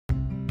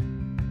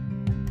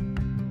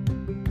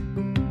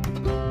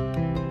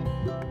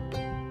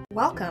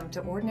Welcome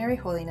to Ordinary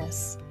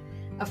Holiness,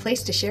 a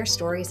place to share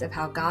stories of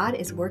how God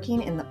is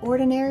working in the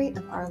ordinary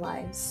of our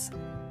lives.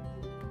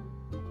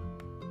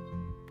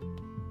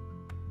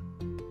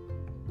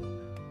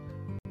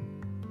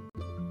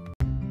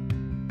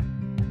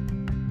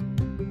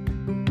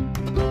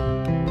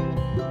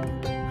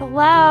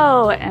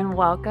 Hello, and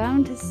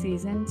welcome to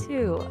Season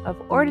 2 of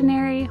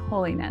Ordinary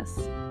Holiness.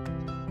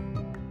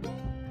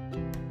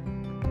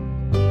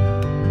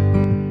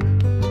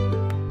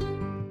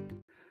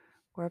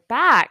 We're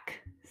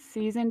back.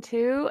 Season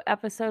 2,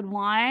 Episode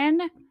 1.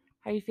 How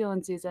are you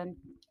feeling, Susan?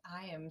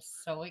 I am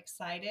so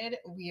excited.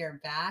 We are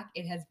back.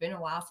 It has been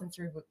a while since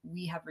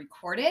we have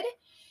recorded,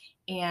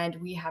 and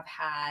we have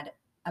had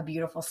a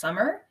beautiful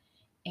summer,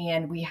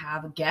 and we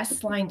have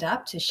guests lined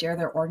up to share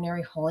their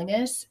ordinary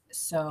holiness.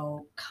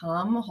 So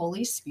come,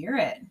 Holy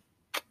Spirit.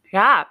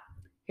 Yeah,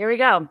 here we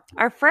go.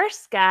 Our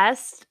first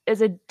guest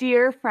is a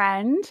dear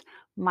friend,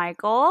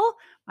 Michael.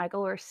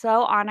 Michael, we're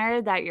so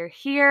honored that you're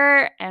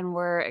here, and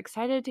we're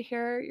excited to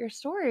hear your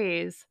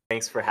stories.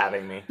 Thanks for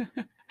having me.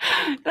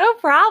 No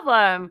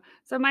problem.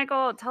 So,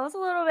 Michael, tell us a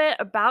little bit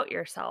about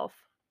yourself.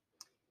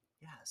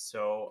 Yeah,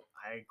 so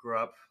I grew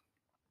up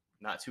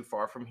not too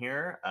far from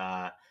here.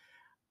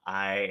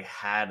 I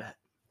had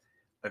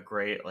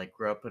grew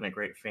up in a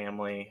great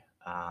family.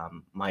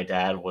 My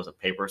dad was a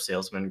paper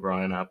salesman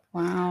growing up.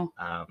 Wow.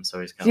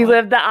 So he's kind of You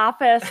lived the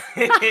office.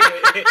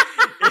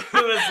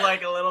 It was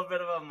like a little bit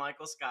of a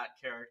Michael Scott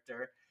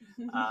character.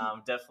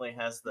 Definitely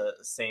has the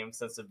same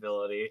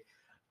sensibility.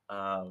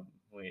 I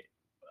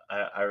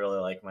really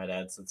like my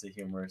dad's sense of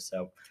humor.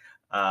 So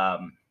I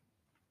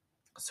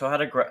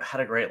had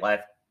a great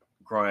life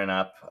growing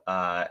up.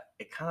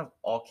 It kind of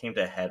all came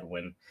to a head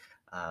when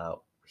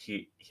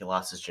he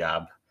lost his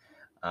job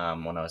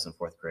when I was in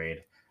fourth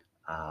grade.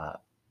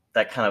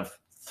 That kind of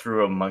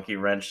threw a monkey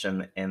wrench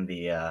in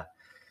the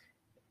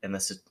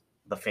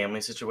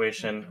family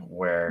situation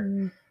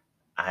where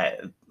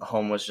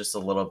home was just a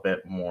little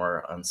bit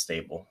more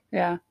unstable.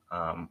 Yeah.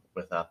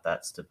 Without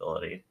that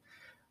stability.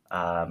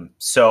 But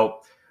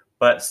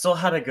still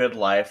had a good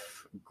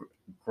life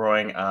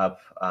growing up.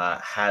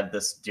 Had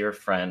this dear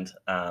friend.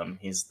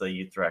 He's the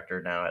youth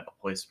director now at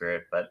Holy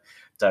Spirit, but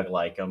Doug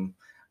Lycum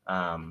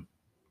kind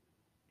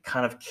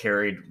of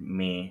carried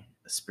me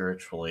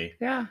spiritually.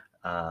 Yeah.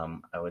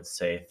 I would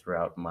say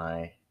throughout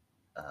my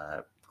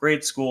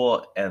grade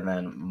school and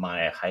then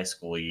my high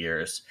school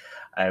years.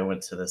 I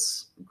went to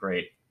this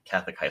great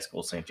Catholic high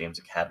school, St. James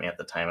Academy at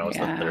the time. I was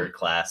the third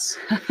class.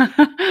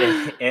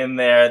 In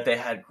there, they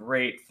had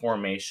great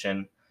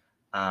formation,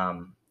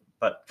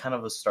 but kind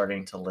of was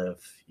starting to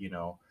live,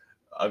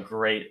 a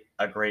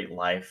great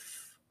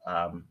life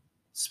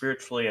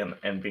spiritually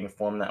and being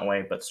formed that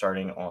way, but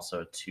starting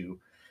also to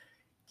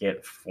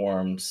get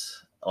formed,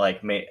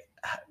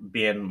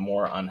 be in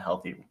more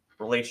unhealthy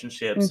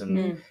relationships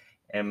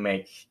and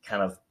make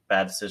kind of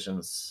bad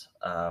decisions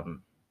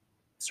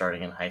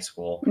starting in high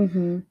school.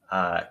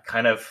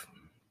 Kind of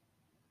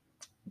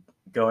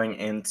going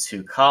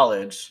into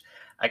college,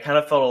 I kind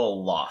of felt a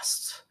little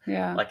lost.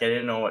 Yeah. Like I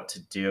didn't know what to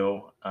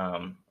do.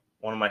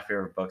 One of my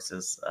favorite books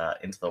is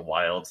Into the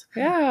Wild.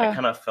 Yeah. I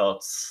kind of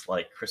felt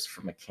like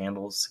Christopher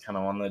McCandless kind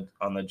of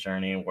on the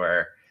journey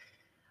where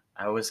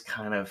I was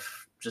kind of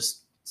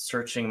just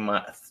searching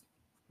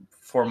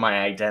for my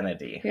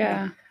identity.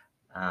 Yeah.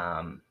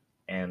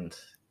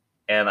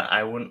 And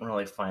I wouldn't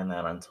really find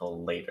that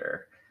until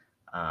later.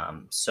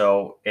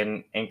 So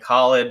in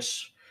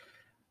college,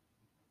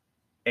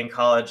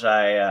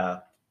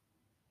 I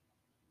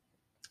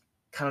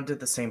kind of did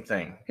the same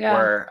thing. Yeah.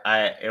 Where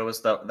it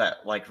was that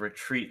like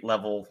retreat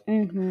level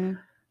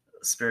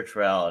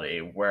spirituality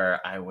where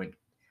I would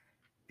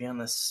be on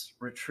this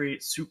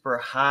retreat super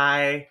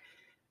high.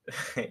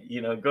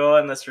 Go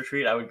on this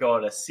retreat. I would go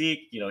to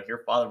Seek,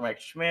 hear Father Mike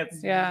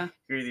Schmitz, Yeah.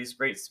 hear these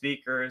great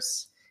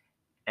speakers,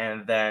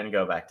 and then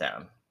go back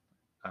down.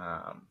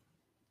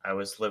 I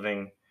was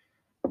living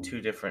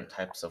two different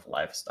types of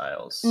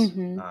lifestyles,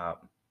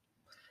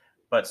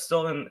 but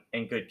still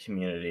in good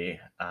community.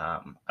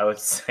 I would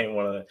say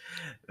one of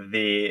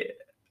it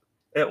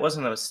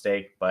wasn't a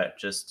mistake, but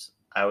just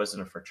I was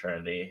in a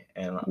fraternity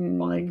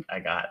and I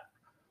got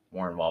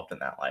more involved in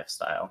that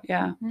lifestyle.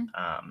 Yeah.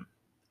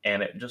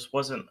 And it just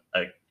wasn't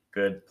a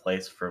good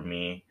place for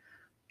me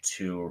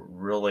to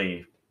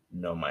really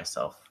know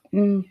myself.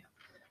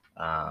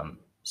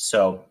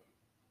 So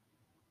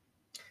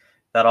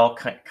that all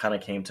kind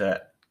of came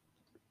to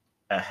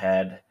a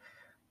head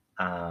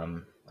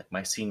like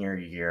my senior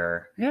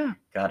year. Yeah.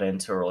 Got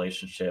into a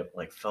relationship,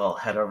 like fell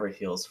head over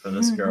heels for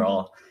this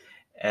girl,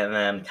 and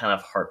then kind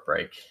of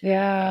heartbreak.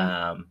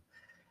 Yeah.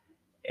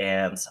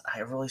 And I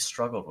really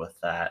struggled with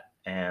that.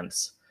 And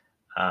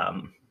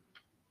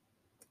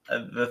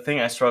the thing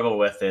I struggle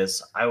with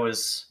is I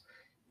was,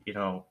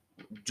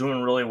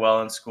 doing really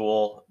well in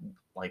school,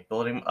 like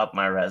building up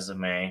my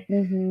resume,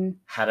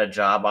 had a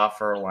job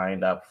offer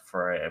lined up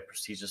for a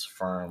prestigious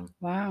firm.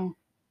 Wow.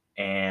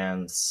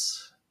 And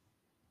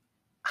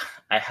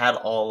I had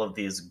all of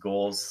these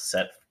goals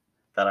set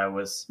that I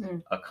was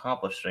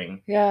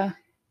accomplishing. Yeah.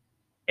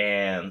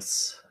 And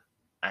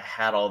I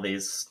had all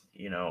these,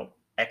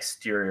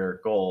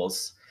 exterior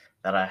goals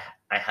that I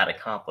had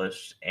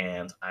accomplished,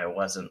 and I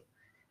wasn't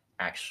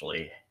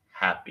actually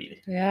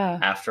happy Yeah.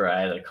 after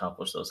I had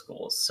accomplished those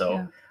goals. So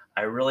Yeah.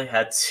 I really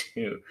had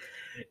to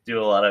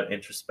do a lot of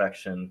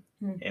introspection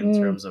in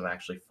terms of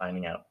actually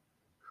finding out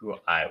who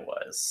I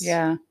was.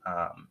 Yeah.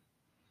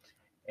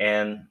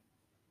 And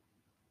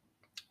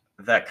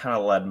that kind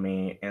of led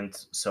me, and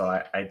so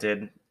I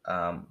did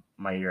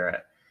my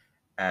year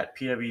at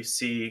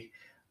PwC.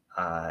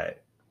 I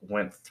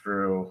went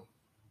through,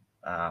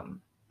 kind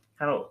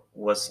of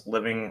was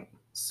living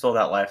still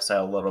that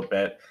lifestyle a little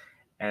bit,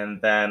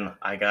 and then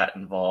I got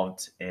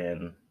involved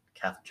in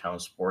Catholic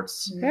Challenge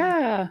Sports.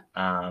 Yeah.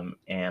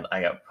 And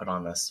I got put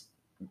on this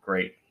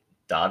great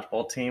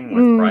dodgeball team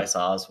with Bryce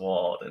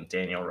Oswald and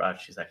Daniel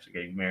Rush. She's actually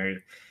getting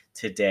married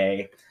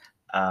today.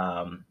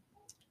 And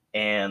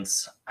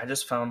I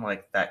just found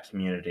like that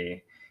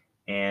community,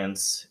 and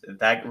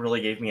that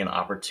really gave me an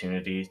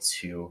opportunity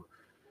to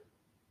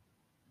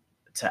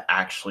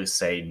actually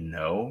say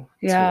no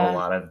to a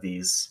lot of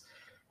these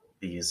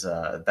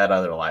that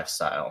other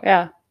lifestyle.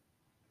 Yeah.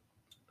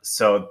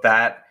 So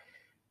that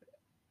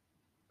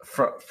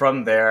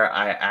from there,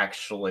 I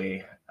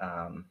actually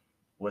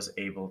was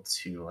able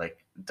to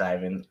like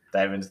dive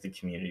into the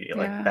community. Yeah.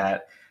 Like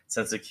that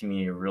sense of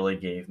community really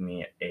gave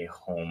me a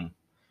home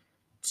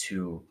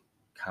to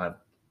kind of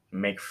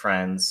make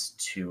friends,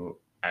 to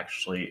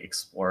actually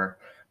explore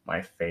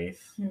my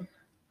faith.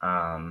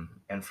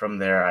 And from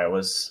there, I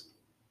was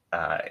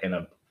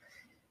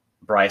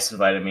Bryce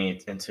invited me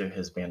into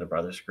his Band of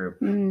Brothers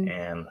group,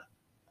 and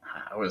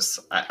I was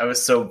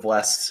so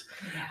blessed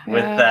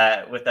with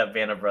that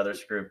Band of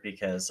Brothers group,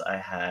 because I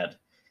had,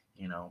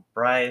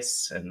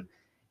 Bryce and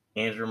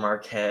Andrew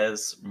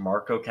Marquez,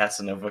 Marco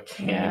Casanova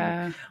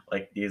came,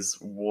 like these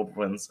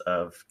whirlwinds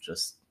of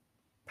just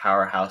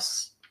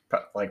powerhouse,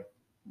 like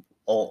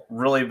all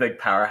really big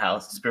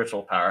powerhouse,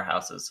 spiritual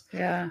powerhouses.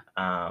 Yeah.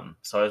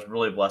 So I was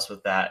really blessed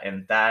with that,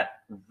 and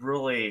that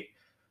really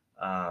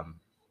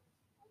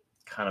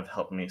kind of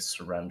helped me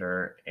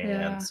surrender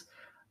and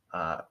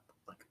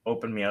like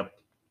open me up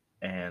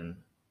and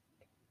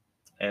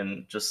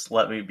just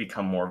let me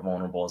become more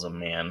vulnerable as a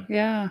man.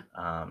 Yeah.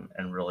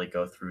 And really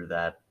go through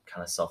that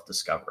kind of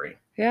self-discovery.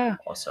 Yeah.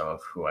 Also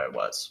of who I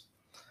was.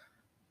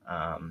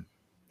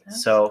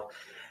 So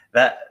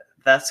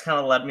that's kind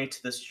of led me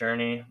to this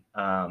journey.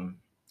 And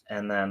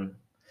then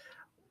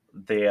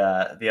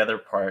the other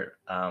part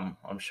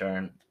I'm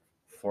sharing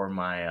for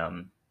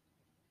my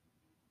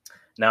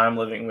now I'm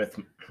living with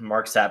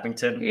Mark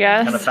Sappington.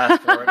 Yes. Kind of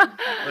fast forward,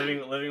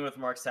 living with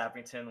Mark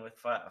Sappington with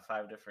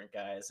five different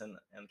guys, and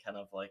kind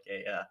of like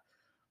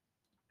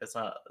it's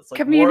like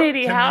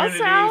community more house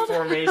community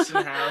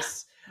formation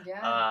house.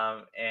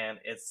 Yeah. And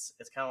it's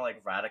kind of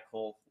like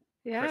radical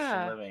Yeah.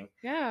 Christian living.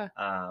 Yeah.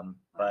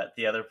 But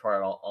the other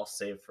part I'll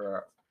save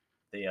for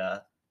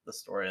the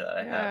story that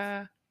I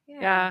have.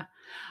 Yeah.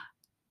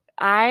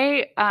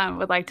 I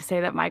would like to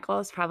say that Michael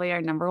is probably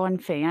our number one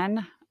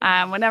fan.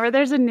 Whenever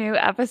there's a new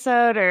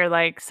episode or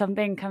like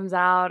something comes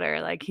out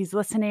or like he's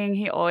listening,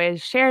 he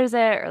always shares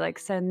it or like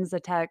sends a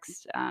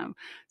text.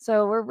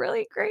 So we're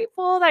really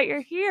grateful that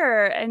you're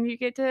here and you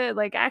get to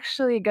like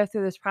actually go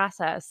through this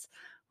process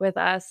with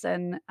us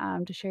and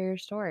to share your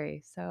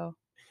story. So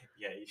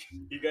yeah,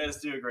 you guys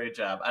do a great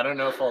job. I don't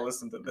know if I'll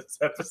listen to this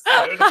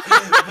episode.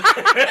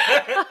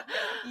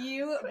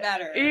 You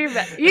better. You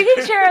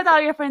can share with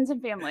all your friends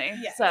and family.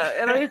 Yes. So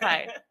it'll be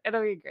fine.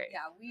 It'll be great.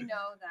 Yeah, we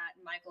know that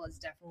Michael is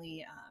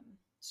definitely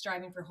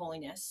striving for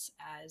holiness,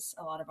 as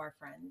a lot of our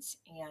friends.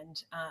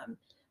 And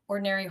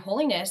ordinary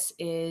holiness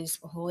is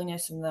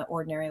holiness in the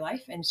ordinary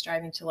life and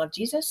striving to love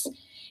Jesus.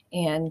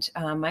 And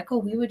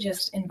Michael, we would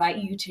just invite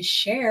you to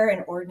share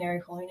an ordinary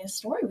holiness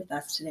story with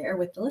us today, or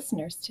with the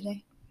listeners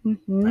today.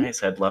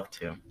 Nice, I'd love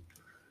to.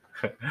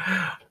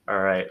 All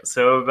right,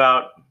 so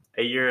about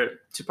a year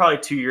to probably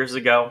 2 years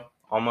ago,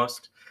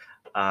 almost,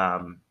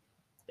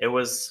 it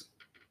was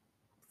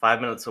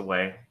 5 minutes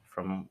away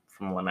from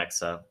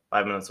Lenexa,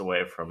 5 minutes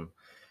away from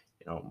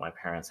my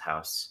parents'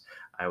 house.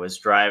 I was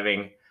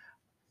driving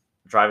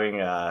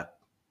to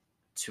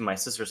my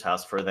sister's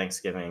house for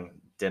Thanksgiving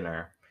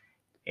dinner,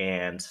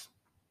 and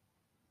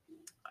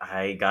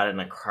I got in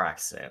a car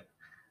accident.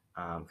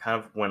 Kind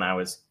of when I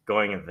was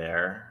going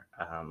there,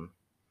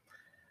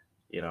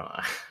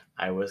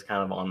 I was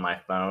kind of on my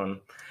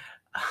phone,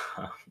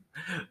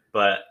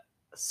 but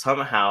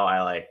somehow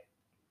I like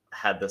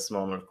had this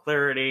moment of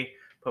clarity,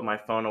 put my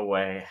phone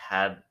away,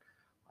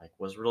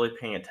 was really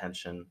paying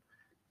attention.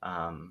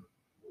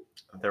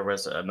 There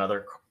was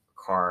another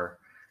car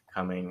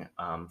coming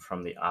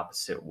from the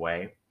opposite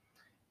way,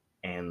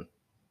 and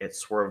it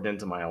swerved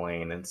into my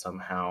lane, and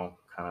somehow,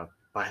 kind of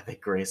by the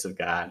grace of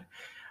God,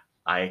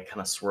 I kind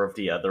of swerved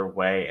the other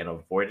way and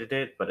avoided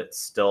it, but it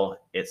still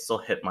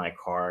hit my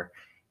car,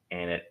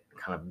 and it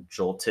kind of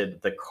jolted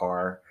the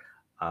car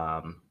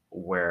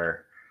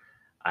where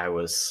I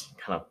was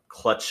kind of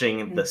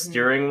clutching the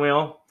steering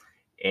wheel,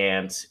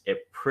 and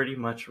it pretty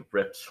much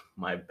ripped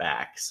my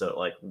back. So it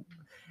like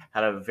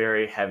had a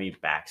very heavy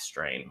back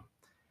strain.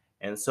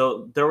 And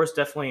so there was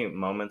definitely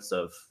moments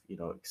of,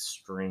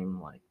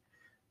 extreme, like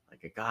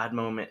a God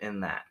moment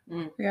in that,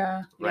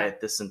 Yeah. right?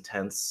 This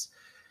intense,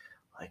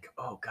 like,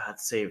 oh, God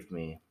saved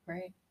me.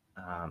 Right.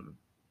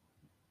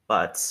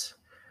 But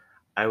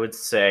I would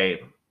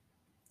say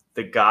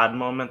the God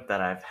moment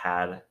that I've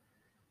had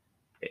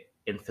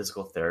in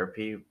physical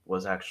therapy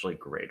was actually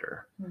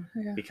greater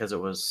Yeah. because it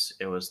was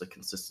the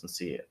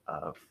consistency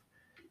of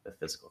the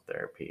physical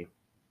therapy.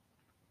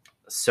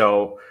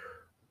 So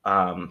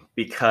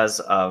because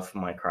of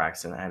my car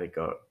accident, I had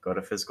to go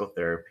to physical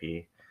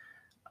therapy,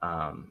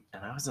 and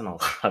I was in a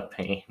lot of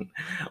pain.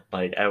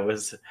 Like, I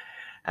was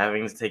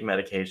having to take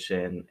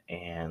medication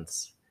and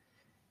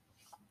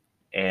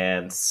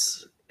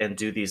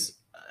do these.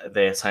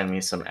 They assigned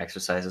me some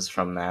exercises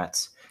from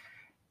that,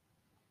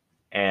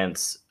 and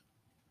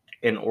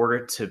in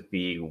order to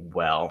be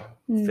well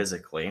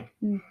physically,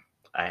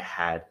 I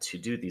had to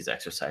do these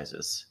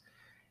exercises.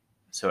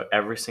 So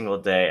every single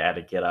day I had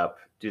to get up,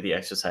 do the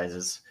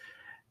exercises.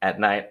 At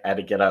night I had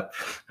to get up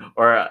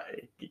or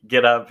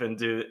get up and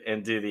do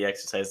the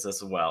exercises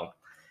as well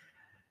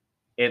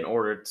in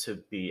order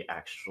to be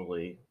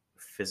actually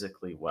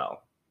physically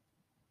well.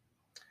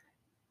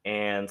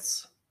 And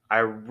I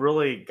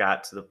really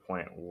got to the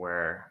point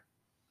where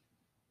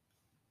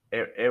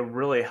it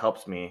really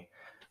helped me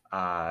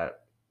kind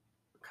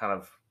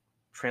of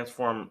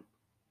transform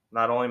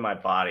not only my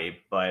body,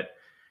 but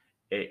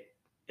it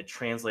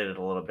translated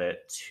a little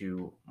bit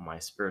to my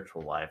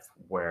spiritual life,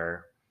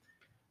 where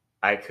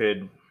I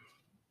could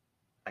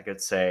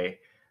say,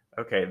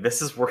 okay,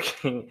 this is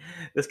working.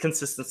 This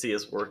consistency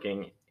is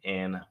working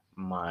in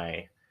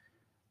my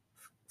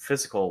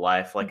physical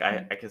life. Like,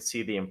 I can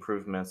see the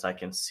improvements. I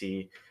can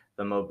see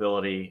the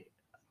mobility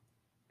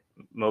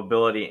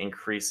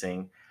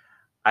increasing.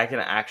 I can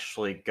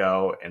actually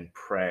go and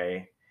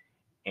pray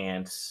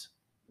and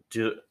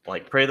do,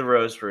 like, pray the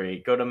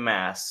rosary, go to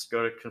mass,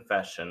 go to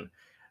confession,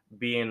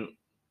 be in,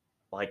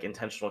 like,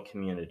 intentional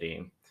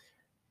community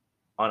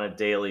on a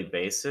daily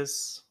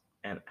basis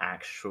and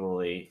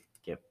actually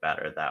get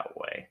better that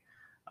way.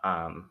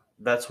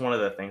 That's one of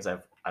the things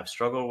I've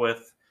struggled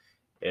with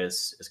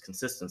is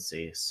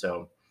consistency.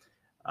 So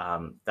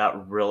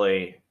that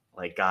really,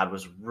 like, God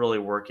was really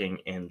working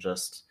in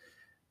just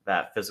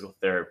that physical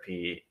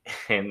therapy,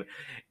 and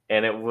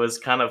it was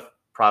kind of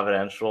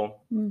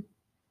providential,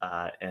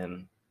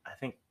 and I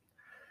think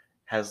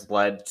has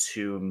led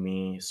to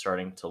me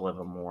starting to live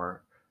a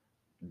more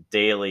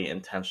daily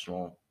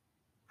intentional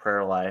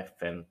prayer life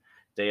and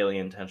daily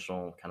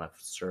intentional kind of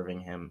serving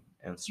Him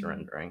and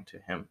surrendering to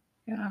Him.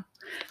 Yeah,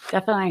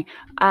 definitely.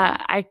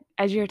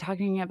 As you're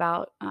talking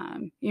about,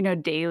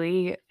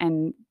 daily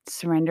and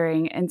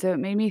surrendering, and so it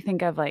made me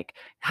think of like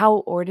how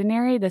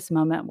ordinary this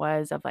moment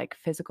was of like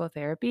physical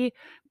therapy,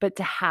 but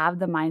to have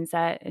the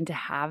mindset and to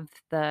have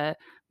the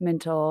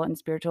mental and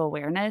spiritual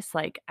awareness,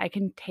 like I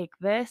can take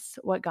this,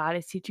 what God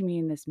is teaching me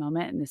in this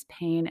moment, and this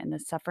pain and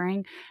this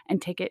suffering,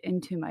 and take it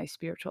into my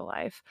spiritual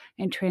life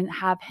and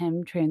have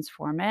Him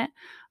transform it.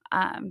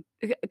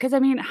 Because I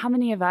mean, how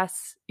many of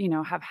us,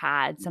 have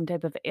had some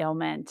type of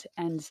ailment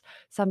and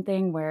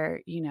something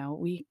where,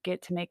 we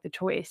get to make the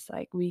choice,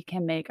 like we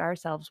can make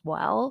ourselves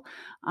well.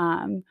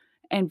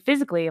 And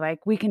physically,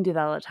 like we can do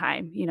that all the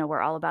time.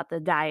 We're all about the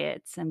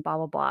diets and blah,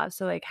 blah, blah.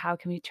 So, like, how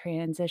can we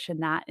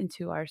transition that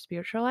into our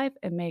spiritual life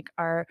and make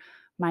our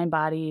mind,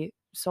 body,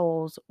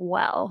 souls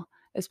well,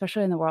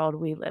 especially in the world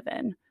we live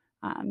in?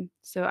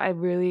 So I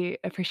really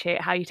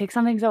appreciate how you take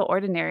something so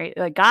ordinary,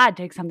 like God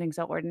takes something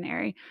so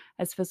ordinary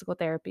as physical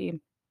therapy,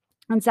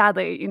 and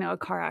sadly, a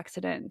car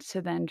accident,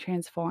 to then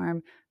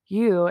transform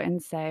you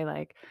and say,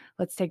 like,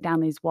 let's take down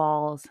these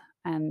walls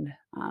and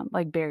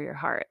like bare your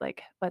heart.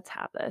 Like, let's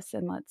have this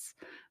and let's,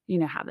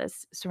 have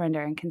this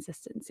surrender and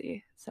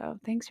consistency. So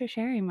thanks for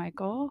sharing,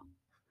 Michael.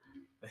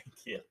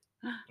 Thank you.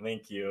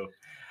 Thank you.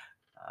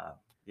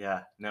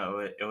 Yeah, no,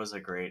 it was a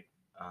great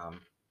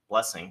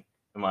blessing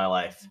in my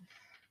life.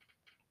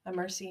 A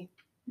mercy,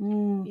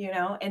 and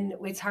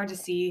it's hard to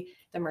see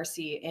the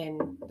mercy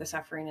in the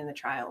suffering and the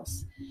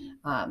trials.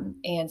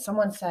 And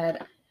someone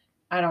said,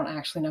 I don't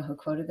actually know who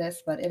quoted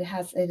this, but it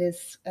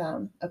is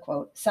a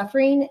quote: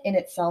 "Suffering in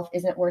itself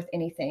isn't worth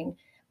anything,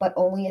 but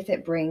only if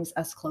it brings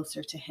us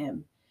closer to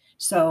Him."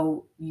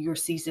 So your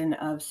season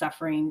of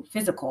suffering,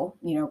 physical,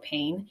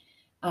 pain,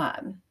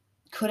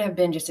 could have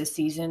been just a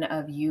season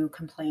of you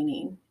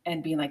complaining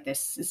and being like,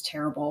 this is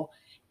terrible,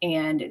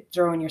 and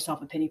throwing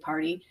yourself a pity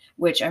party,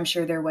 which I'm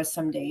sure there was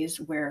some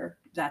days where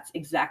that's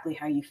exactly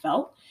how you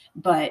felt.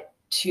 But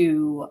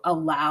to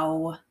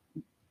allow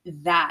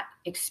that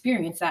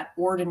experience, that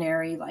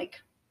ordinary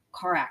like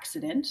car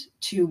accident,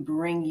 to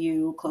bring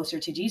you closer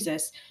to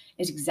Jesus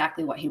is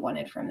exactly what He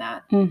wanted from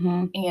that.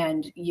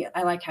 And yeah,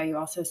 I like how you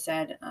also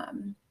said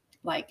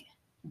like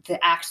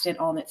the accident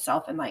all in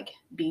itself and like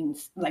being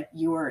like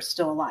you were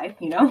still alive,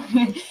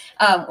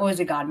 was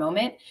a God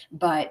moment,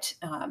 but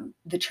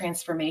the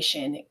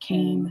transformation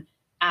came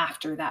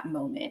after that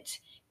moment.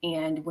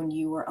 And when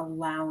you were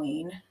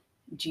allowing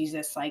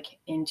Jesus like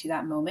into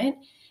that moment.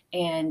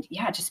 And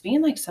yeah, just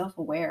being like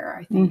self-aware.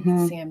 I think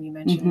Sam, you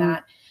mentioned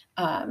that,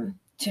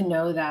 to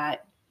know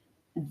that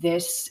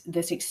this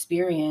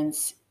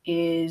experience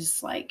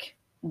is like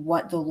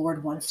what the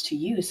Lord wants to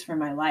use for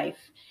my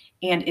life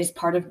and is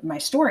part of my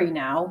story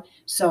now.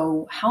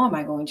 So how am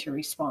I going to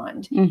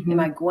respond? Am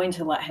I going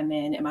to let him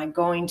in? Am I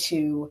going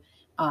to,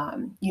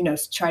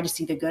 try to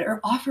see the good or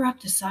offer up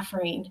the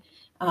suffering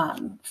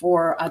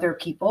for other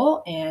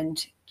people?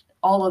 And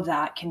all of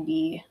that can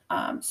be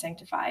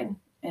sanctified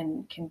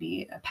and can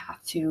be a path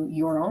to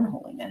your own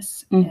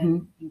holiness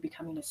and you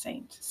becoming a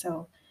saint.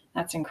 So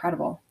that's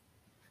incredible.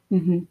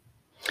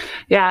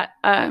 Yeah.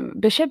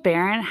 Bishop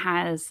Barron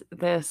has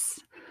this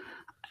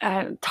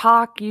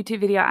talk, YouTube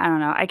video. I don't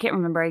know. I can't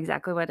remember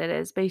exactly what it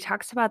is, but he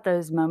talks about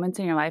those moments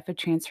in your life of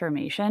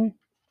transformation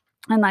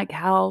and like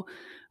how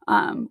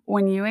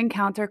when you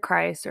encounter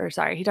Christ,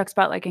 he talks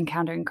about like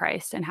encountering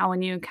Christ and how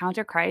when you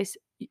encounter Christ,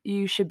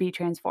 you should be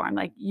transformed.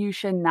 Like you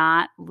should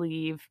not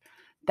leave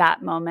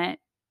that moment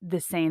the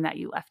same that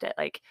you left it.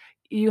 Like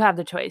you have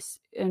the choice,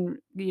 and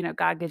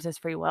God gives us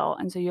free will,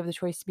 and so you have the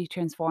choice to be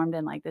transformed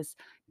in like this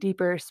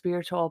deeper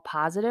spiritual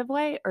positive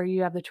way, or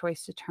you have the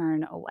choice to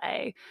turn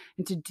away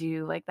and to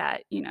do like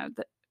that.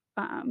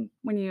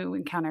 When you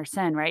encounter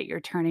sin, right, you're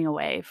turning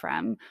away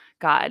from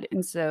God,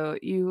 and so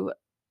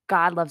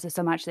God loves us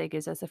so much that he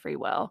gives us a free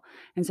will.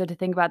 And so to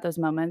think about those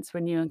moments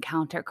when you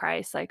encounter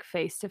Christ, like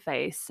face to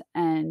face,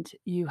 and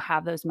you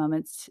have those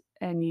moments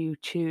and you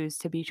choose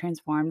to be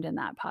transformed in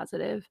that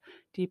positive,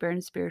 deeper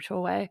and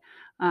spiritual way.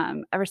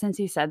 Ever since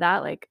he said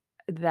that, like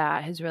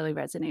that has really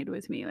resonated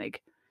with me.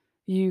 Like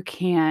you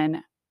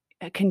can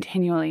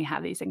continually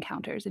have these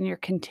encounters and you're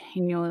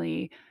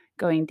continually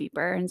going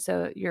deeper. And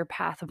so your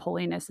path of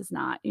holiness is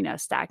not,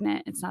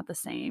 stagnant. It's not the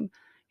same.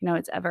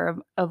 It's ever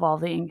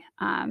evolving.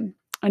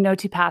 And no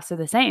two paths are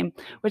the same,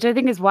 which I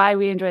think is why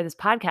we enjoy this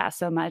podcast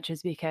so much,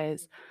 is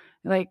because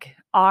like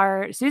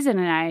our Susan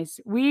and I,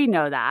 we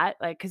know that,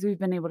 like, because we've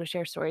been able to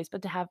share stories,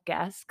 but to have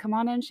guests come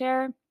on and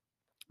share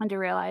and to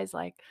realize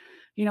like,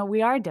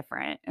 we are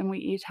different and we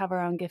each have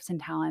our own gifts and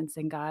talents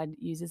and God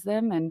uses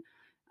them. And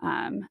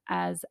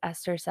as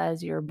Esther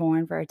says, you're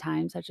born for a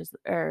time such as,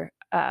 or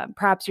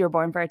perhaps you're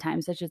born for a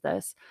time such as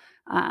this.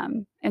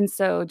 And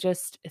so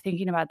just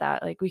thinking about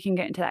that, like we can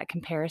get into that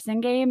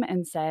comparison game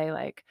and say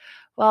like,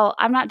 well,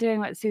 I'm not doing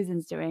what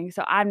Susan's doing,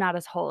 so I'm not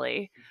as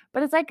holy.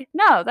 But it's like,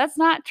 no, that's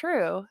not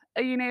true,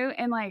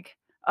 and like,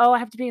 oh, I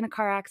have to be in a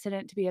car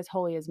accident to be as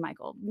holy as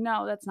Michael.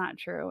 No, that's not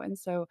true. And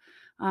so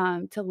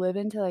to live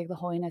into like the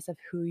holiness of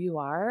who you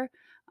are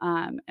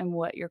and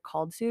what you're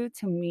called to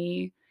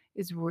me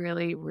is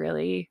really,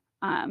 really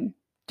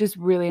just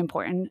really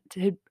important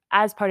to,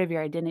 as part of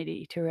your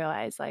identity, to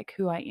realize like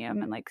who I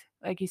am and like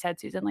you said,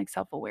 Susan, like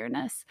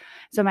self-awareness.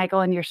 So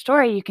Michael, in your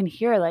story, you can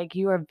hear like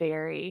you are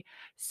very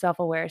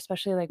self-aware,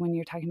 especially like when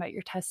you're talking about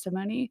your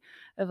testimony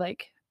of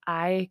like,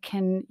 I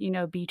can,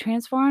 be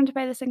transformed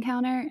by this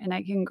encounter and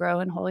I can grow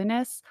in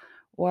holiness,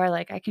 or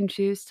like I can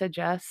choose to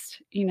just,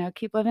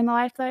 keep living the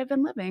life that I've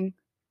been living.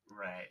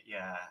 Right.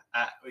 Yeah.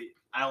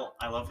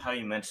 I love how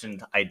you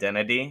mentioned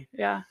identity.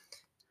 Yeah.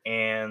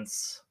 And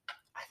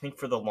I think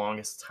for the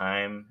longest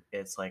time,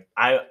 it's like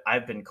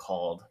I've been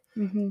called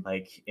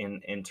like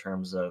in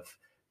terms of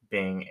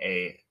being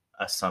a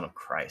son of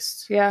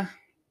Christ. Yeah.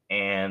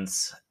 And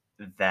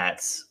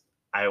that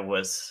I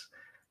was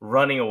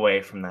running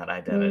away from that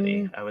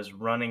identity. I was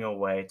running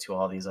away to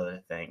all these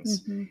other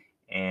things.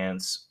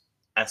 And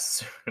as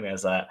soon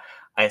as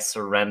I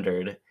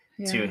surrendered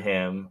to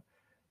him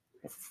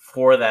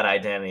for that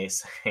identity,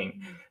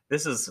 saying,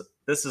 this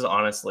is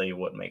honestly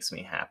what makes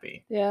me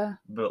happy. Yeah.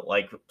 But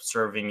like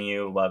serving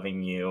you,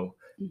 loving you,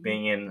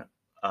 being in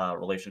a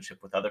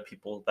relationship with other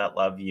people that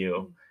love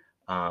you,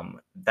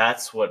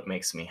 that's what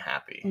makes me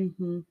happy.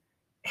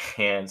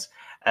 And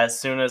as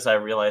soon as I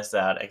realized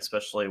that,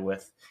 especially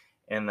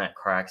in that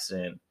car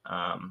accident,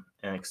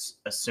 and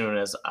as soon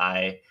as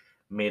I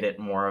made it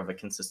more of a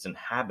consistent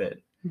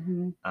habit,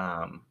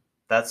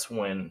 that's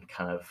when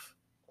kind of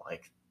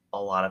like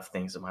a lot of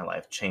things in my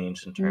life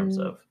changed in terms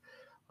of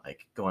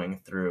like going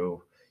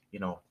through,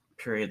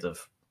 periods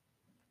of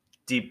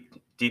deep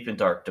and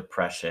dark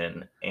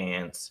depression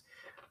and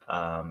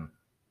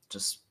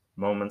just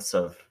moments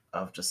of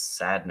just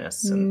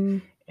sadness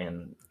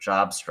and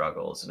job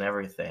struggles and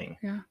everything.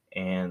 Yeah.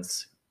 And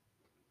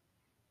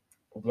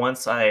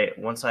once I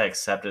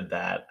accepted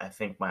that, I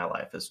think my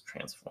life is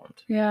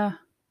transformed. Yeah.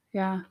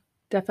 Yeah,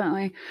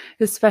 definitely.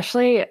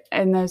 Especially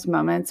in those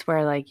moments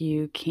where like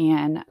you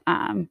can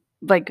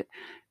like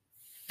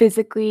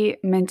physically,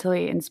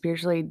 mentally, and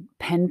spiritually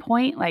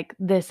pinpoint like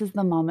this is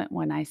the moment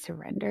when I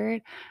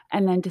surrendered,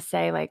 and then to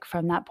say like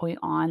from that point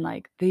on,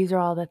 like these are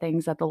all the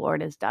things that the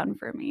Lord has done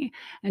for me,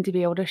 and to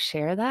be able to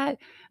share that,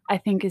 I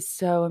think is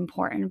so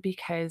important,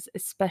 because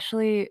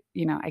especially,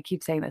 I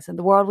keep saying this, in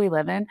the world we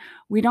live in,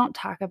 we don't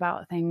talk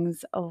about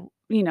things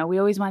we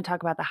always want to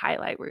talk about the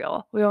highlight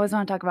reel. We always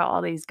want to talk about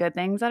all these good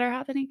things that are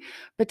happening,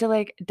 but to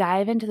like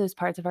dive into those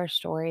parts of our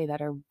story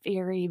that are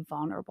very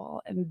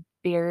vulnerable and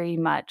very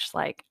much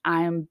like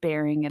I'm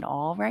bearing it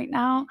all right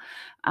now.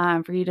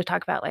 For you to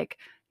talk about like,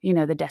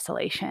 the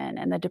desolation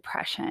and the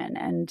depression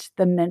and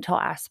the mental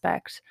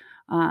aspect,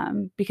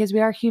 because we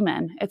are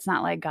human. It's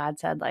not like God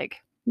said, like,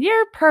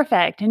 you're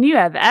perfect and you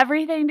have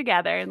everything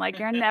together and like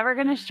you're never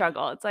going to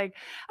struggle. It's like,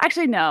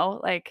 actually, no,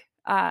 like,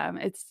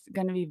 it's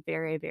going to be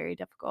very, very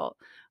difficult.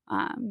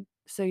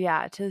 So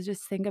yeah, to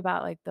just think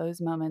about like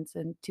those moments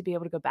and to be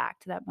able to go back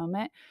to that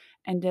moment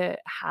and to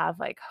have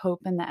like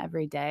hope in the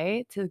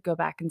everyday, to go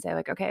back and say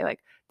like, okay, like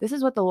this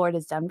is what the Lord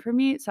has done for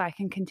me, so I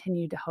can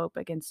continue to hope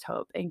against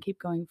hope and keep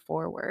going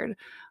forward,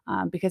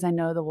 because I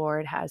know the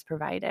Lord has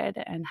provided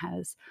and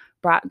has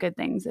brought good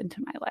things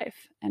into my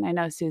life. And I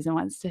know Susan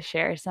wants to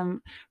share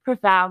some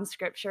profound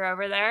scripture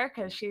over there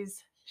because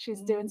she's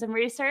doing some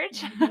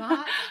research.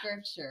 Not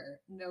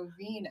scripture,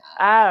 novena.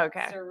 Oh,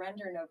 okay.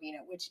 Surrender novena,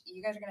 which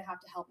you guys are going to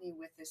have to help me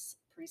with this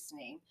priest's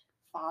name,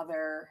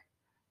 Father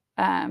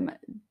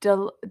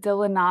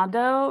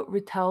Delanado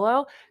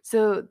Rutolo.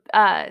 So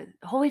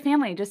Holy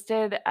Family just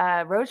did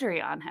a rosary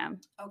on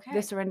him. Okay.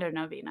 The Surrender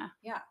Novena.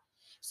 Yeah.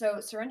 So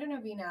Surrender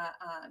Novena,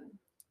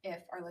 if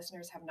our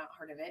listeners have not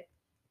heard of it,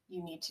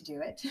 you need to do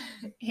it.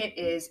 It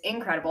is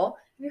incredible.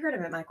 Have you heard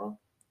of it, Michael?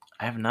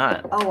 I have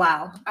not. Oh,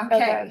 wow.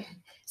 Okay.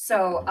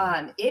 So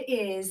it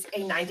is a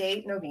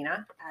 9-day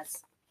novena.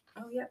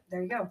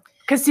 There you go.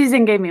 Because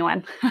Susan gave me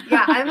one.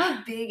 Yeah, I'm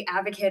a big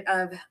advocate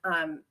of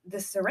the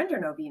Surrender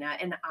Novena,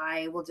 and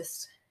I will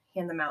just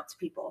hand them out to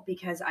people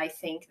because I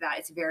think that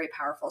it's very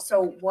powerful.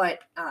 So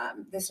what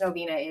this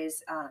novena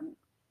is,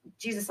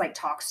 Jesus like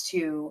talks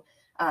to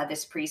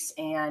this priest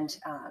and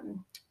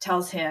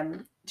tells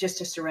him just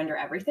to surrender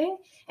everything.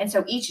 And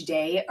so each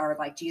day are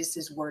like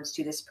Jesus's words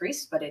to this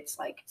priest, but it's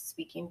like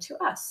speaking to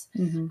us.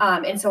 Mm-hmm.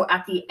 And so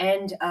at the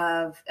end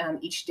of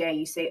each day,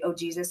 you say, "Oh,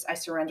 Jesus, I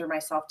surrender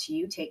myself to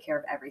you. Take care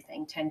of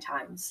everything," 10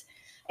 times.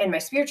 And my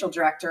spiritual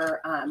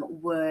director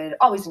would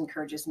always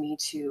encourages me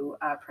to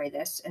pray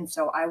this. And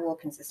so I will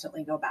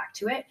consistently go back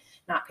to it,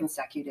 not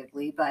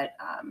consecutively, but,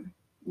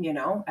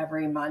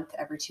 every month,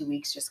 every 2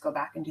 weeks, just go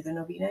back and do the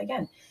novena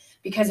again.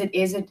 Because it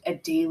is a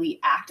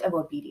daily act of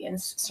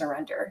obedience,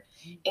 surrender.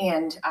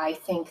 And I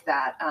think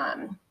that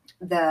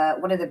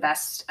one of the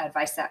best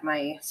advice that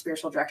my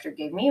spiritual director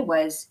gave me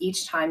was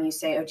each time you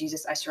say, "Oh,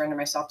 Jesus, I surrender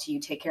myself to you,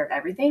 take care of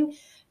everything,"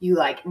 you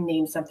like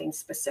name something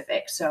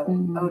specific. So,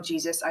 "Oh,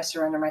 Jesus, I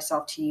surrender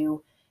myself to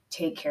you,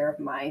 take care of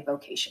my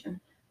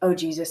vocation." "Oh,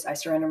 Jesus, I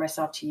surrender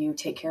myself to you,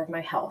 take care of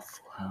my health,"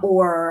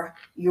 or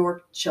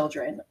your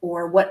children,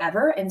 or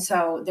whatever. And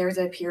so there's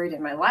a period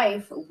in my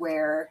life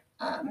where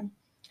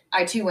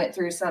I too went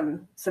through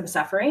some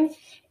suffering,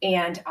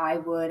 and I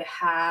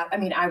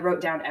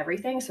wrote down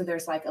everything. So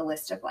there's like a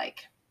list of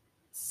like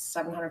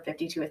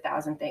 750 to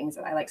 1,000 things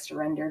that I like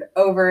surrendered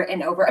over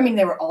and over. I mean,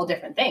 they were all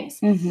different things,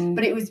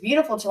 but it was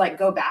beautiful to like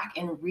go back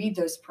and read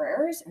those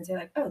prayers and say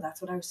like, "Oh,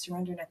 that's what I was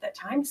surrendering at that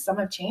time." Some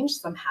have changed,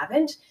 some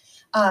haven't.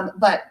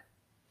 But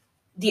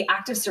the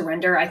act of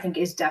surrender, I think,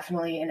 is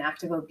definitely an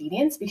act of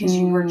obedience because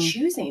you were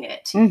choosing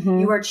it.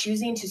 You are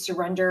choosing to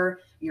surrender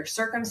your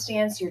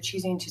circumstance. You're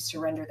choosing to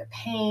surrender the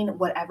pain,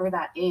 whatever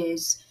that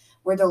is,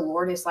 where the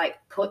Lord is like,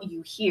 put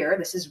you here.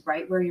 This is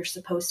right where you're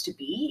supposed to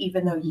be,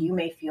 even though you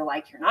may feel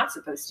like you're not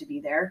supposed to be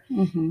there.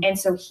 And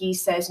so he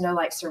says, "No,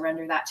 like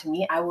surrender that to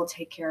me. I will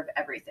take care of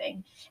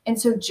everything." And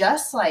so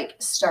just like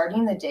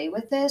starting the day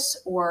with this,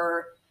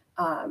 or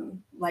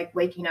like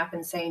waking up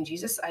and saying,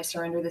 "Jesus, I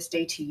surrender this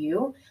day to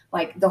you,"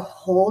 like the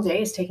whole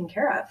day is taken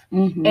care of.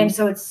 And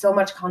so it's so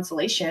much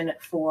consolation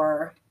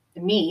for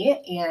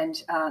me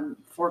and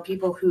for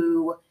people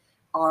who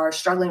are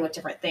struggling with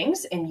different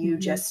things, and you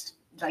just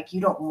like,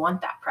 you don't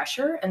want that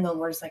pressure. And the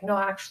Lord is like, "No,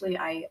 actually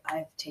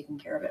I've taken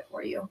care of it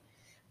for you."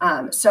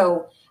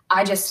 So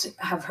I just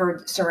have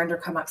heard surrender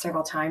come up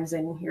several times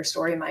in your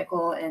story,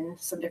 Michael, and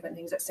some different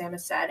things that Sam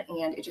has said.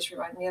 And it just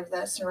reminded me of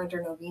the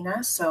Surrender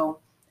Novena. So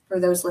for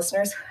those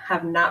listeners who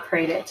have not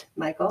prayed it,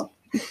 Michael,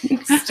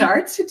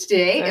 start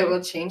today. It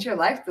will change your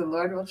life. The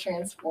Lord will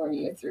transform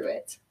you through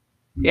it.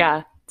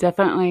 Yeah,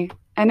 definitely.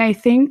 And I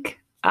think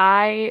we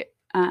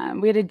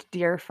had a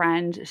dear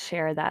friend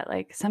share that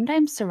like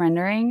sometimes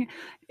surrendering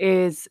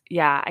is,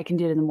 I can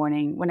do it in the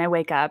morning when I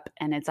wake up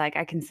and it's like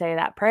I can say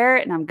that prayer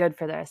and I'm good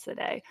for the rest of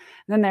the day.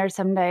 And then there's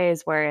some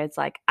days where it's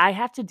like I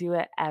have to do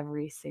it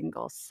every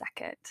single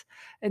second.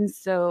 And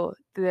so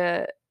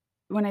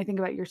when I think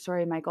about your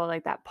story, Michael,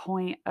 like that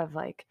point of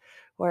like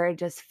where it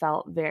just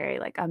felt very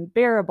like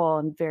unbearable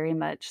and very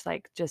much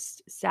like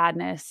just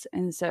sadness.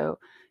 And so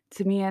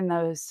to me, in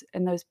those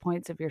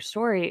points of your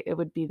story, it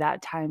would be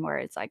that time where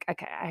it's like,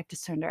 okay, I have to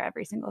surrender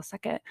every single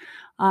second.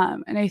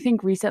 And I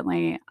think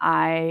recently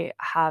I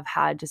have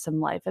had just some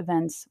life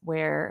events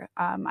where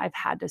I've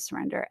had to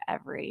surrender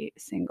every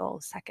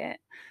single second.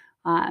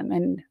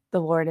 And the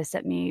Lord has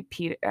sent me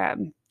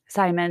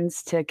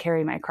Simons to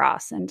carry my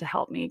cross and to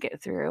help me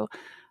get through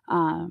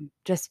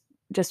just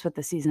with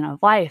the season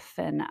of life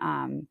and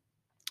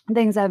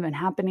things that have been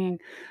happening,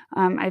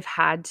 I've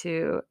had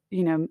to,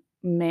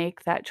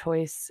 make that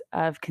choice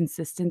of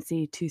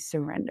consistency to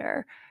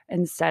surrender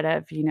instead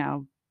of,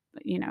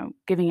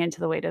 giving into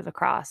the weight of the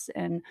cross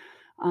and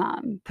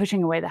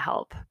pushing away the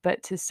help,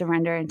 but to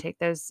surrender and take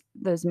those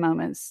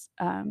moments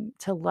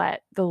to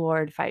let the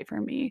Lord fight for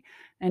me.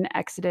 In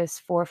Exodus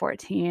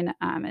 4:14,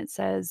 it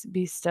says,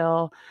 "Be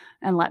still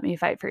and let me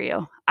fight for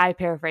you." I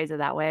paraphrase it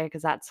that way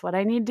because that's what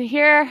I need to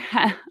hear.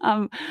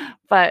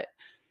 But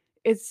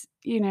it's,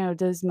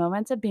 those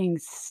moments of being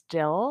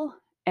still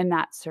and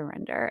that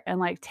surrender and,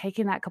 like,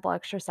 taking that couple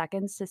extra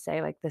seconds to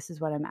say, like, "This is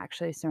what I'm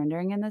actually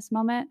surrendering in this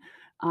moment,"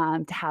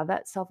 to have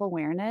that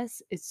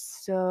self-awareness is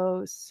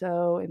so,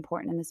 so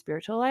important in the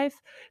spiritual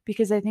life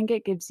because I think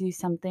it gives you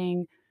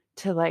something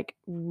to, like,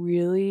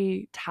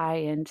 really tie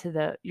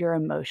into your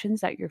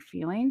emotions that you're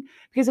feeling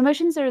because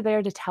emotions are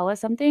there to tell us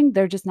something,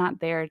 they're just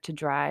not there to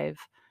drive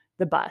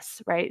the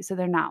bus, right? So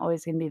they're not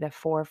always going to be the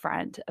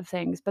forefront of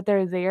things, but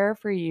they're there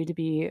for you to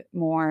be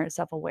more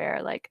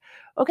self-aware. Like,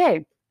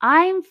 okay,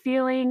 I'm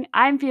feeling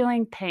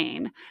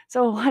pain.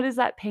 So what is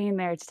that pain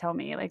there to tell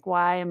me? Like,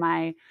 why am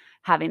I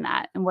having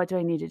that? And what do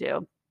I need to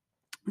do?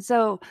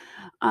 So,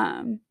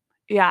 um,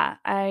 yeah,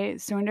 I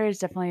surrender has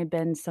definitely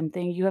been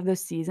something. You have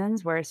those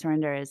seasons where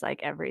surrender is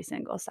like every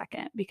single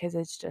second because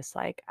it's just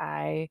like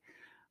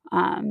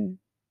um,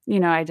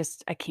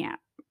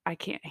 I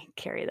can't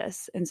carry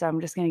this. And so I'm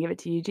just going to give it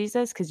to you,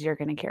 Jesus, because you're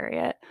going to carry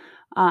it.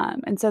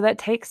 And so that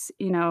takes,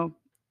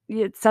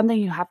 it's something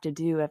you have to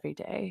do every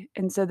day.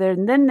 And so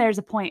then there's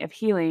a point of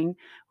healing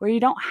where you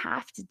don't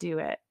have to do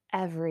it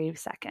every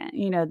second.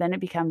 Then it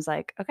becomes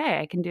like, okay,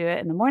 I can do it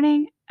in the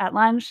morning, at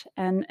lunch,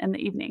 and in the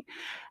evening.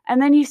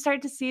 And then you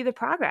start to see the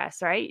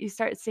progress, right? You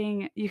start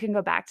seeing, you can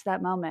go back to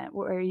that moment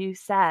where you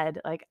said,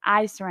 like,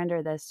 I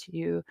surrender this to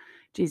you,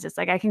 Jesus.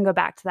 Like, I can go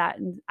back to that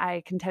and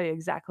I can tell you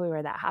exactly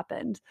where that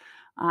happened.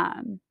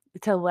 Um,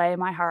 to lay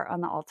my heart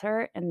on the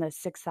altar and the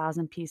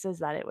 6,000 pieces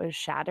that it was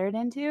shattered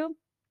into.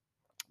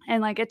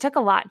 And, like, it took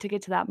a lot to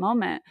get to that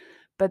moment,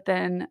 but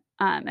then,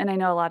 and I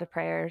know a lot of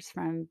prayers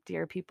from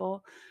dear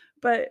people,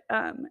 but,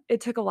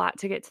 it took a lot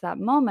to get to that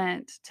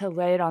moment to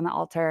lay it on the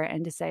altar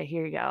and to say,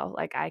 "Here you go,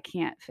 like, I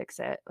can't fix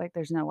it, like,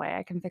 there's no way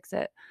I can fix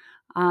it."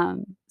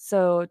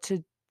 So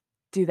to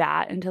do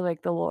that and to,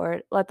 like,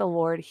 let the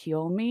Lord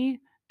heal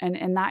me, and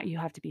in that you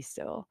have to be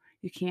still.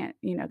 You can't,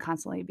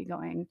 constantly be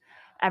going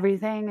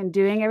everything and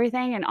doing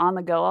everything and on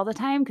the go all the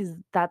time because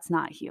that's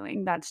not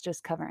healing, that's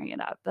just covering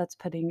it up. That's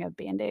putting a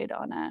Band-Aid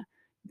on a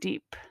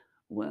deep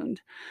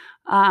wound.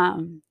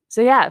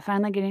 So yeah,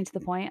 finally getting to the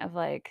point of,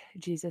 like,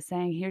 Jesus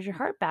saying, "Here's your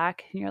heart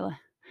back," and you're like,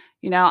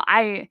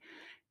 I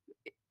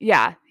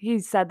yeah, he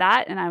said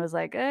that, and I was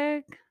like,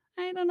 I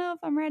don't know if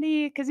I'm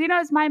ready," because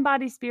it's mind,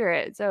 body,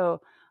 spirit.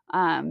 So,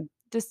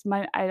 just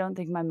I don't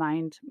think my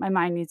mind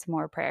needs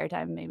more prayer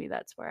time. Maybe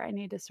that's where I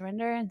need to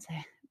surrender and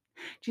say,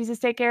 "Jesus,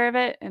 take care of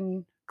it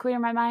and clear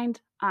my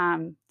mind."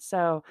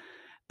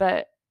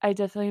 But I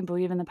definitely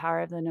believe in the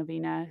power of the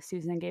novena.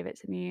 Susan gave it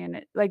to me,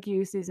 and like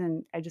you,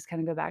 Susan, I just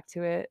kind of go back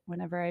to it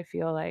whenever I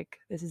feel like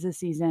this is a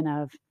season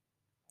of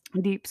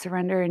deep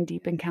surrender and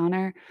deep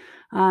encounter,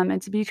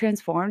 and to be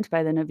transformed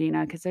by the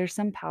novena because there's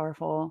some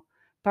powerful,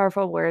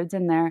 powerful words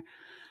in there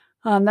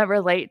that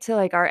relate to,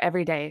 like, our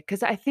everyday.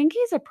 Because I think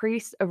he's a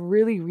priest, a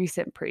really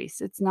recent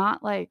priest. It's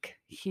not like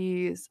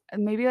he's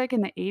maybe like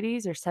in the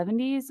 80s or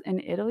 70s in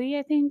Italy,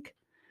 I think.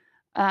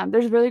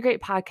 There's a really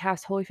great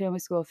podcast, Holy Family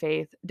School of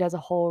Faith does a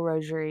whole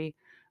rosary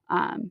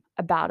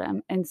about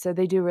him, and so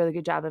they do a really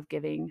good job of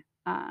giving.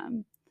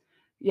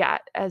 Yeah,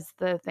 as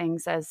the thing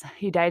says,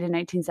 he died in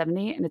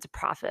 1970, and it's a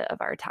prophet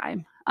of our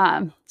time.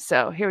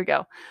 So here we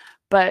go.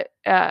 But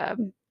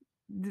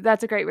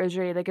that's a great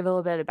rosary. They give a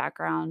little bit of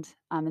background,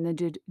 and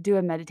then do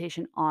a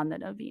meditation on the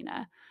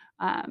novena.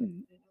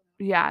 Um,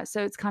 yeah,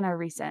 so it's kind of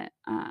recent.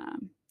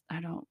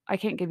 I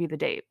can't give you the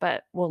date,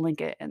 but we'll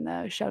link it in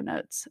the show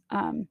notes.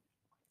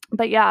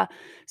 But yeah,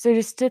 so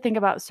just to think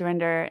about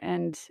surrender,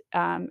 and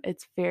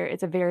it's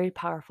a very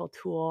powerful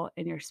tool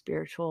in your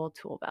spiritual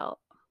tool belt.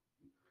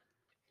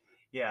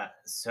 Yeah.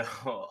 So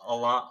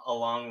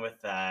along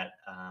with that,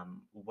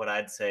 what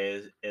I'd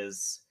say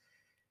is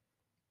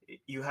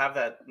you have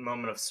that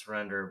moment of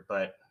surrender,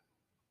 but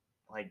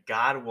like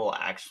God will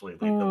actually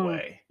lead the Mm,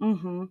 way.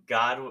 mhm,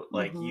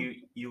 Like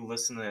mhm. you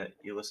listen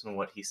to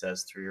what He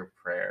says through your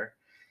prayer,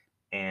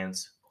 and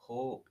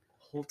He'll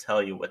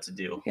tell you what to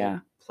do. He'll Yeah.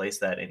 place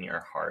that in your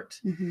heart,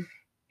 Mhm.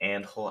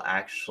 and He'll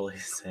actually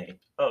say,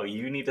 "Oh,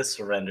 you need to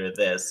surrender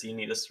this. You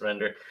need to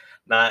surrender."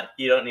 Not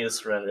you don't need to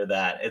surrender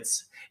that.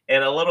 It's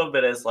and a little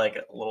bit is like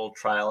a little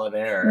trial and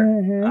error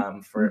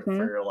Mhm. for Mhm.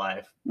 your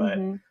life, but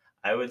Mhm.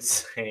 I would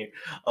say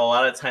a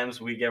lot of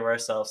times we give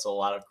ourselves a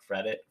lot of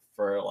credit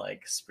for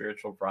like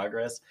spiritual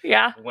progress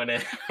Yeah. when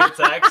it's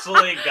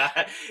actually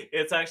God,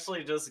 it's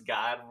actually just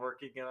God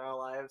working in our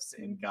lives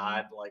and Mhm.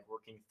 God like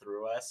working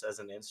through us as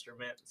an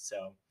instrument.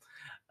 So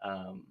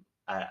um,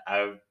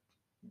 I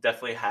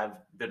definitely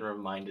have been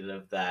reminded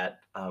of that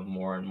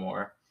more and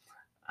more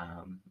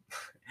um,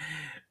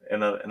 in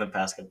the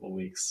past couple of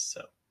weeks.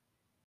 So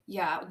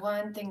Yeah,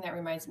 one thing that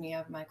reminds me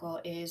of Michael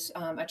is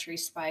a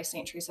Therese by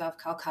Saint Teresa of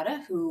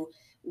Calcutta, who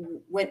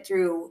went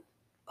through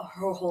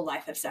her whole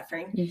life of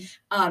suffering,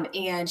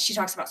 and she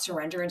talks about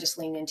surrender and just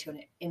lean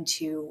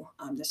into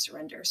the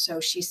surrender.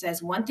 So she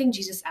says, one thing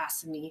Jesus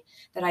asked of me,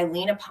 that I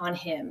lean upon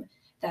him,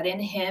 that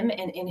in him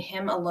and in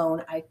him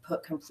alone I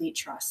put complete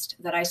trust,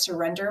 that I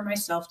surrender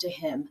myself to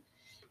him.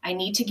 I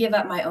need to give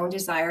up my own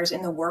desires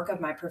in the work of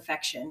my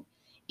perfection.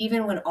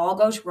 Even when all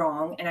goes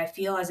wrong and I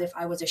feel as if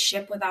I was a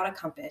ship without a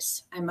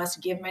compass, I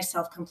must give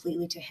myself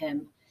completely to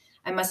him.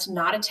 I must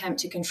not attempt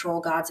to control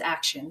God's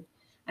action.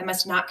 I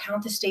must not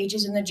count the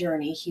stages in the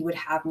journey he would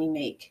have me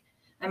make.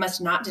 I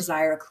must not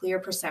desire a clear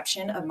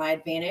perception of my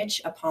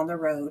advantage upon the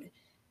road,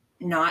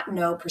 not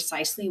know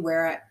precisely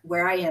where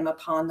I am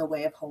upon the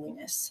way of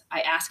holiness.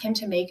 I ask him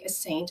to make a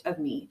saint of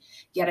me,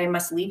 yet I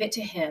must leave it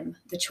to him,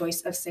 the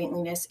choice of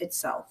saintliness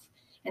itself,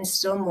 and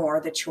still more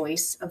the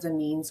choice of the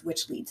means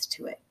which leads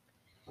to it.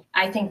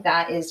 I think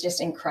that is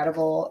just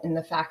incredible in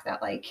the fact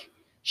that like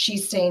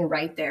she's saying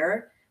right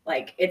there,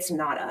 like it's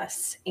not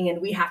us,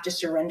 and we have to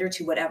surrender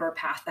to whatever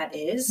path that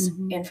is.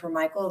 And for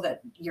Michael,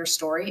 that your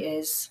story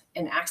is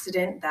an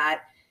accident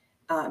that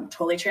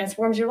totally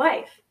transforms your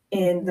life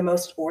in the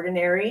most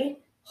ordinary,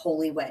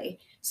 holy way.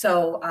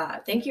 So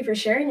thank you for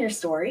sharing your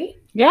story.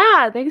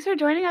 Yeah, thanks for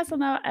joining us on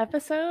the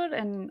episode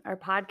and our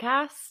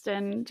podcast,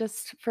 and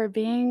just for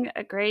being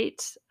a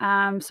great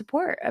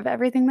support of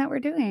everything that we're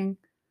doing.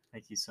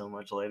 Thank you so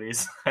much,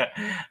 ladies. I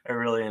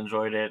really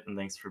enjoyed it, and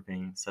thanks for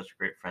being such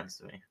great friends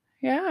to me.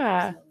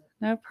 Yeah,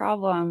 no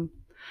problem.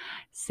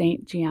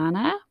 Saint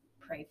Gianna,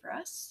 pray for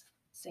us.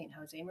 Saint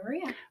Jose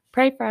Maria,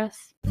 pray for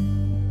us.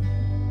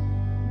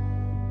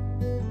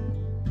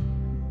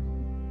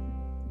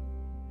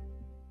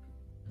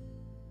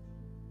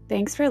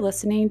 Thanks for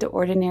listening to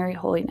Ordinary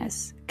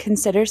Holiness.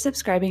 Consider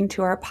subscribing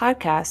to our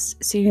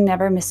podcast so you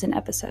never miss an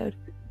episode.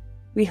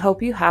 We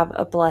hope you have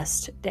a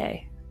blessed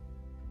day.